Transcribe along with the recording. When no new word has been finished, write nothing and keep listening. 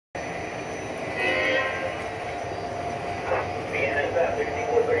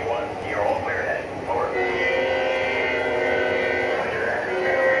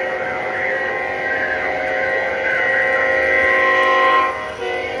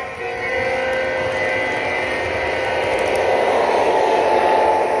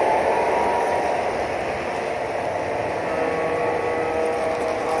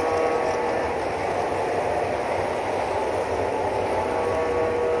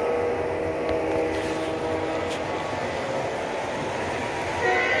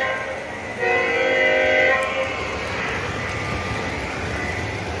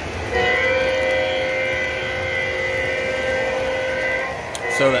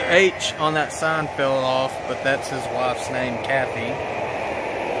the H on that sign fell off, but that's his wife's name, Kathy.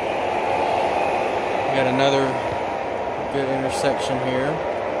 We got another good intersection here.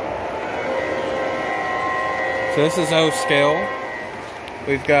 So this is O scale.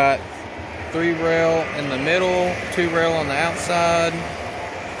 We've got 3 rail in the middle, 2 rail on the outside.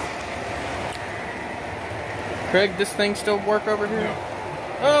 Craig, this thing still work over here? No.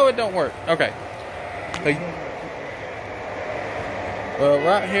 Oh, it don't work. Okay. Well,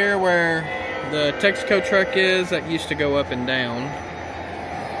 right here where the Texaco truck is, that used to go up and down.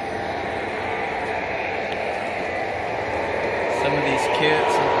 Some of these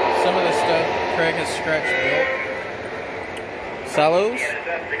kits, some of the stuff Craig has scratch built. Silos,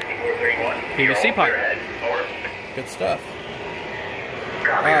 PVC pipe, good stuff.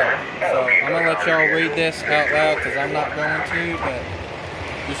 Alright, so I'm going to let y'all read this out loud because I'm not going to, but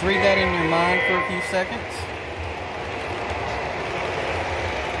just read that in your mind for a few seconds.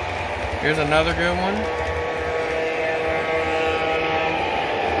 Here's another good one.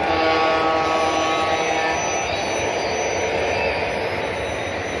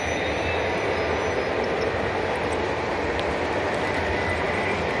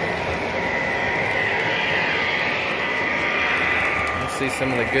 See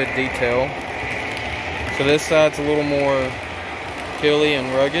some of the good detail. So this side's a little more hilly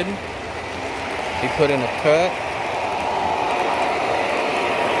and rugged. He put in a cut.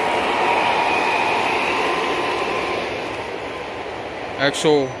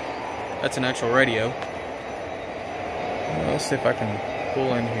 That's an actual radio. Let's see if I can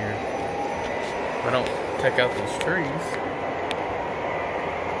pull in here. If I don't take out those trees.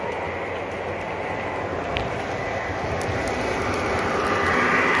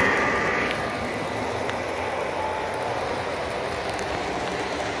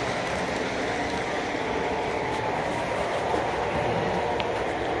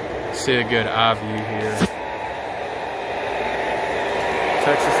 See a good eye view here.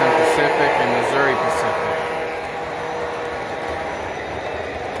 Texas and Pacific and Missouri Pacific.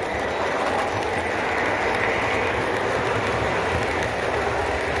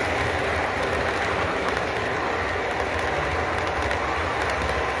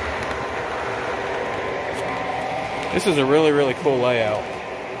 This is a really, really cool layout.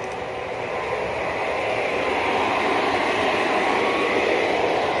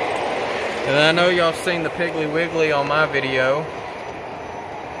 And I know y'all seen the Piggly Wiggly on my video.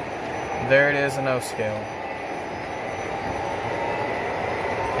 There it is in O scale.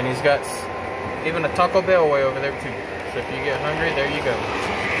 And he's got even a Taco Bell way over there too. So if you get hungry, there you go.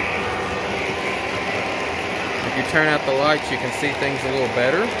 If you turn out the lights, you can see things a little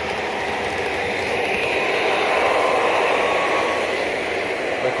better.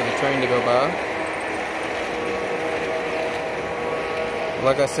 Wait for the train to go by.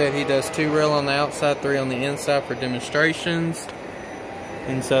 Like I said, he does 2 rail on the outside, 3 on the inside for demonstrations.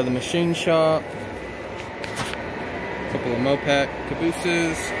 Inside the machine shop. A couple of Mopac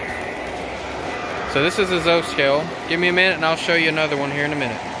cabooses. So this is his O scale. Give me a minute and I'll show you another one here in a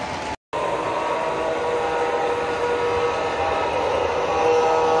minute.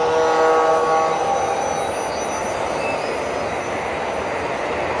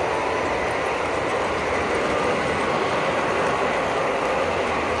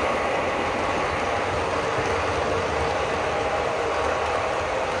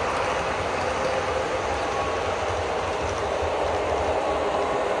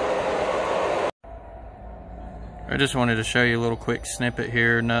 I just wanted to show you a little quick snippet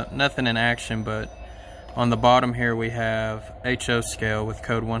here. Nothing in action, but on the bottom here we have HO scale with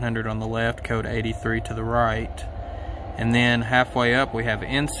code 100 on the left, code 83 to the right. And then halfway up we have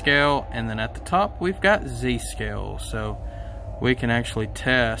N scale, and then at the top we've got Z scale. So we can actually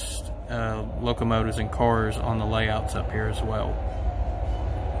test locomotives and cars on the layouts up here as well.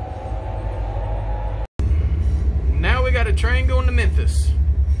 Now we got a train going to Memphis.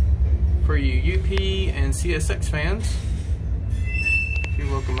 For you UP and CSX fans, a few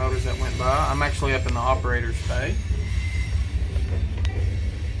locomotives that went by. I'm actually up in the operator's bay.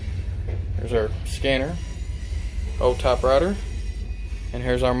 There's our scanner, old typewriter, and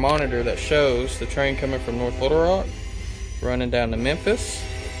here's our monitor that shows the train coming from North Little Rock, running down to Memphis.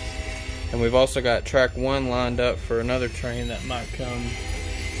 And we've also got track 1 lined up for another train that might come,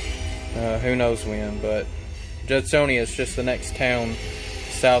 who knows when, but Judsonia is just the next town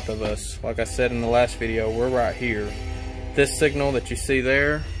south of us. Like I said in the last video, we're right here. This signal that you see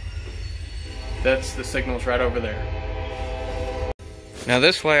there, that's the signals right over there. Now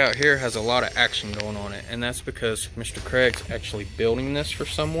this layout here has a lot of action going on it, and that's because Mr. Craig's actually building this for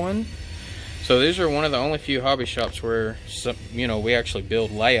someone. So these are one of the only few hobby shops where we actually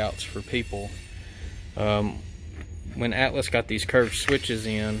build layouts for people. When Atlas got these curved switches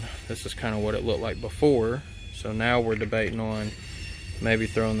in, this is kind of what it looked like before. So now we're debating on maybe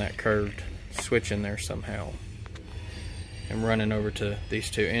throwing that curved switch in there somehow and running over to these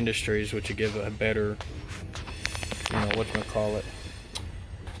two industries, which would give a better, whatchamacallit.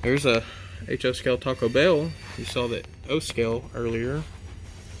 There's a HO scale Taco Bell. You saw that O scale earlier.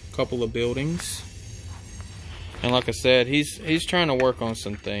 A couple of buildings. And like I said, he's trying to work on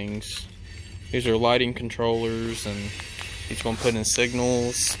some things. These are lighting controllers, and he's going to put in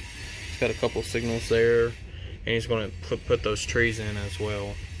signals. He's got a couple of signals there, and he's going to put those trees in as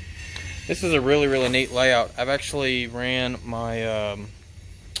well. This is a really, really neat layout. I've actually ran my,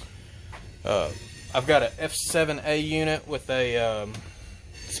 I've got an F7A unit with a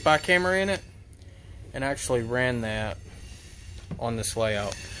spy camera in it, and actually ran that on this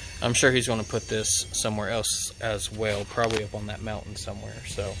layout. I'm sure he's going to put this somewhere else as well, probably up on that mountain somewhere.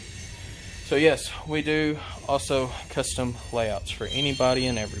 So yes, we do also custom layouts for anybody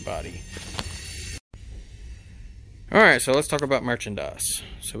and everybody. Alright, so let's talk about merchandise.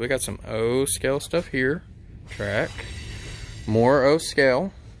 So we got some O scale stuff here. Track. More O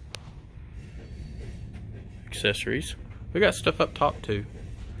scale. Accessories. We got stuff up top too.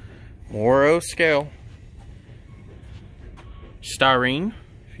 More O scale. Styrene,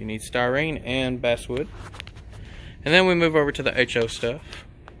 if you need styrene, and basswood. And then we move over to the HO stuff.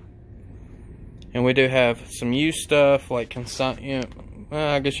 And we do have some used stuff like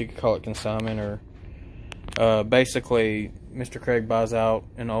I guess you could call it consignment, or basically Mr. Craig buys out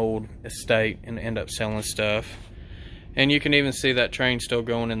an old estate and end up selling stuff. And you can even see that train still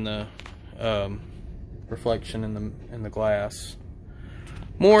going in the reflection in the glass.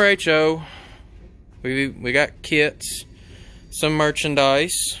 More HO. We got kits, some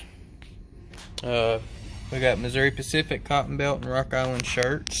merchandise. We got Missouri Pacific, Cotton Belt, and Rock Island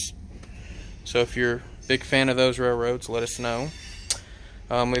shirts. So if you're a big fan of those railroads, let us know.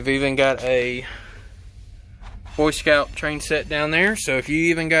 We've even got a Boy Scout train set down there. So if you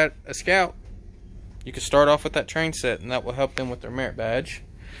even got a Scout, you can start off with that train set, and that will help them with their merit badge.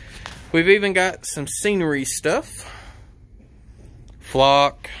 We've even got some scenery stuff.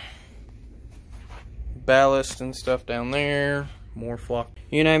 Flock, ballast and stuff down there. More flock.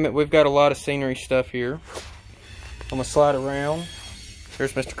 You name it, we've got a lot of scenery stuff here. I'm going to slide around.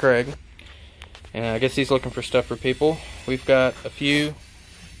 Here's Mr. Craig. And I guess he's looking for stuff for people. We've got a few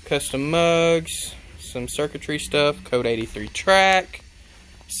custom mugs, some circuitry stuff, Code 83 track,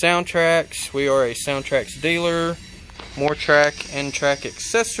 soundtracks. We are a soundtracks dealer. More track and track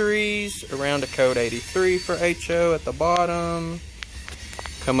accessories. Around a Code 83 for HO at the bottom.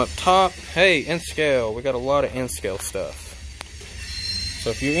 Come up top. Hey, N-Scale. We got a lot of N-Scale stuff. So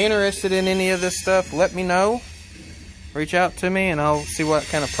if you're interested in any of this stuff, let me know. Reach out to me and I'll see what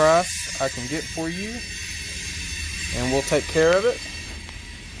kind of price I can get for you. And we'll take care of it.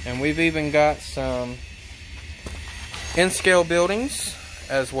 And we've even got some N-Scale buildings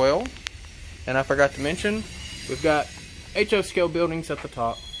as well. And I forgot to mention, we've got HO scale buildings at the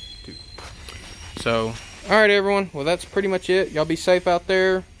top too. So, alright everyone. Well, that's pretty much it. Y'all be safe out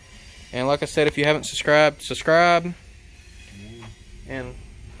there. And like I said, if you haven't subscribed, subscribe. And,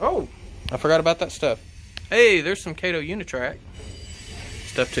 oh, I forgot about that stuff. Hey, there's some Kato Unitrack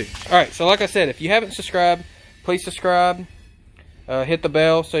stuff too. Alright, so like I said, if you haven't subscribed, please subscribe. Hit the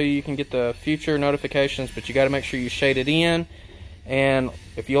bell so you can get the future notifications, but you got to make sure you shade it in. And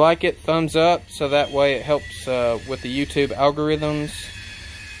if you like it, thumbs up, so that way it helps with the YouTube algorithms.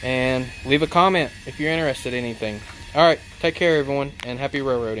 And leave a comment if you're interested in anything. Alright, take care everyone, and happy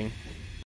railroading.